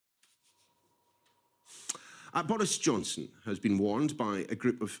Boris Johnson has been warned by a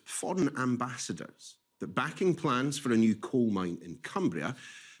group of foreign ambassadors that backing plans for a new coal mine in Cumbria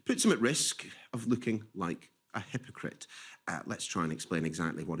puts him at risk of looking like a hypocrite. Let's try and explain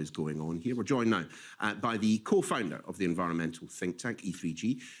exactly what is going on here. We're joined now by the co-founder of the environmental think tank,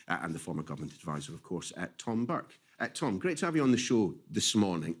 E3G, and the former government advisor, of course, Tom Burke. Tom, great to have you on the show this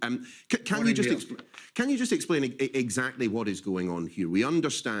morning. Can you just explain exactly what is going on here? We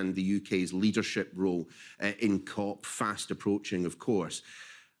understand the UK's leadership role in COP, fast approaching, of course,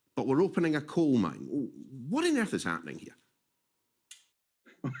 but we're opening a coal mine. What on earth is happening here?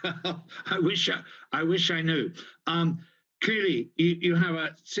 Well, I wish I knew. Clearly, you have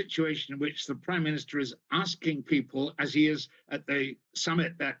a situation in which the Prime Minister is asking people, as he is at the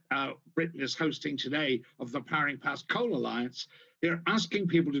summit that Britain is hosting today of the Powering Past Coal Alliance, they're asking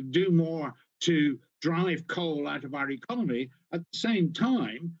people to do more to drive coal out of our economy at the same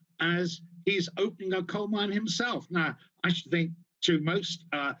time as he's opening a coal mine himself. Now, I should think to most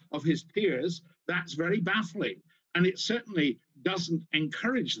of his peers, that's very baffling. And it certainly doesn't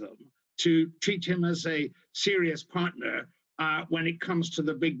encourage them to treat him as a serious partner when it comes to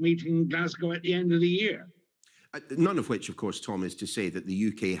the big meeting in Glasgow at the end of the year. None of which, of course, Tom, is to say that the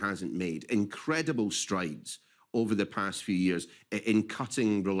UK hasn't made incredible strides over the past few years in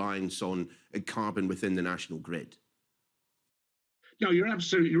cutting reliance on carbon within the national grid. No, you're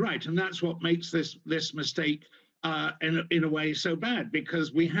absolutely right. And that's what makes this mistake in a way so bad,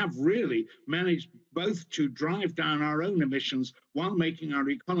 because we have really managed both to drive down our own emissions while making our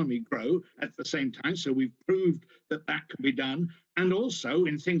economy grow at the same time. So we've proved that that can be done. And also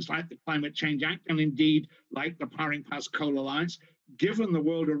in things like the Climate Change Act and indeed like the Powering Past Coal Alliance, given the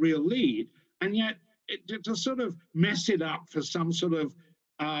world a real lead. And yet to sort of mess it up for some sort of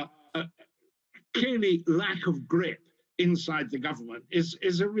clearly lack of grip inside the government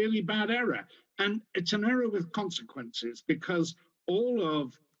is a really bad error. And it's an error with consequences, because all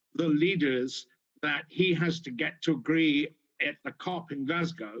of the leaders that he has to get to agree at the COP in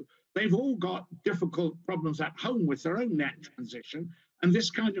Glasgow, they've all got difficult problems at home with their own net transition. And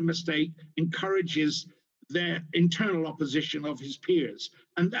this kind of mistake encourages their internal opposition of his peers.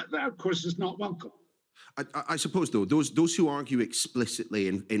 And that of course, is not welcome. I suppose, though, those who argue explicitly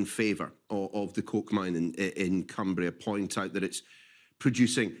in favour of the coke mine in Cumbria point out that it's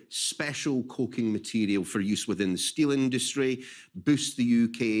producing special coking material for use within the steel industry, boosts the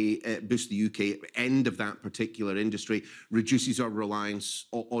UK end of that particular industry, reduces our reliance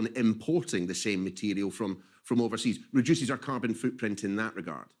on importing the same material from overseas, reduces our carbon footprint in that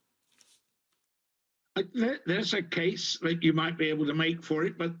regard. There's a case that you might be able to make for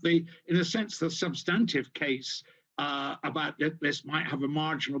it, but in a sense, the substantive case about this might have a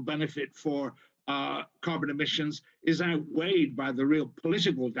marginal benefit for carbon emissions is outweighed by the real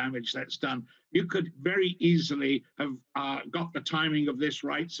political damage that's done. You could very easily have got the timing of this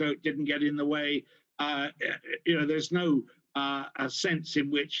right so it didn't get in the way. There's no a sense in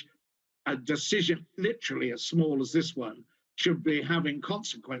which a decision literally as small as this one should be having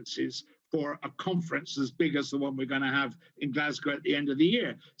consequences for a conference as big as the one we're going to have in Glasgow at the end of the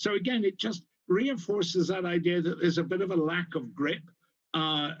year. So again, it just reinforces that idea that there's a bit of a lack of grip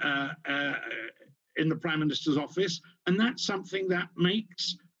in the Prime Minister's office, and that's something that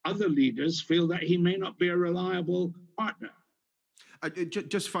makes other leaders feel that he may not be a reliable partner.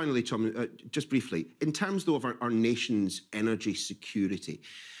 Just finally, Tom, just briefly, in terms, though, of our nation's energy security,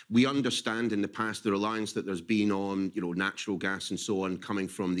 we understand in the past the reliance that there's been on, natural gas and so on coming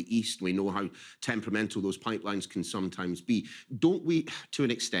from the east. We know how temperamental those pipelines can sometimes be. Don't we, to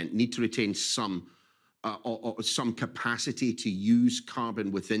an extent, need to retain some capacity to use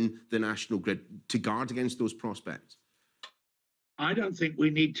carbon within the national grid to guard against those prospects? I don't think we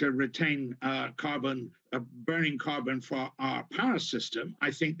need to retain burning carbon for our power system.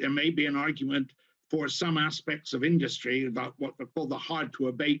 I think there may be an argument for some aspects of industry about what they call the hard to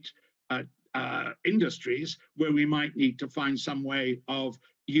abate industries, where we might need to find some way of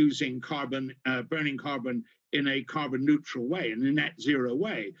using carbon, burning carbon in a carbon neutral way, in a net zero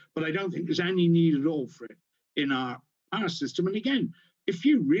way. But I don't think there's any need at all for it in our power system. And again, if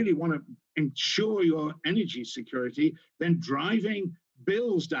you really want to ensure your energy security, then driving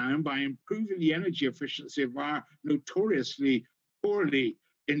bills down by improving the energy efficiency of our notoriously poorly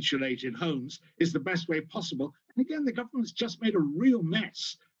insulated homes is the best way possible. And again, the government's just made a real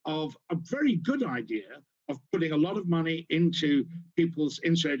mess of a very good idea of putting a lot of money into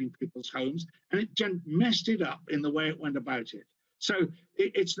insulating people's homes, and it just messed it up in the way it went about it. So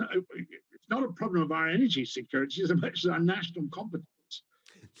it's not a problem of our energy security as much as our national competence.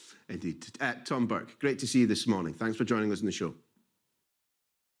 Indeed. Tom Burke, great to see you this morning. Thanks for joining us on the show.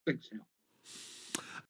 Thanks, Neil.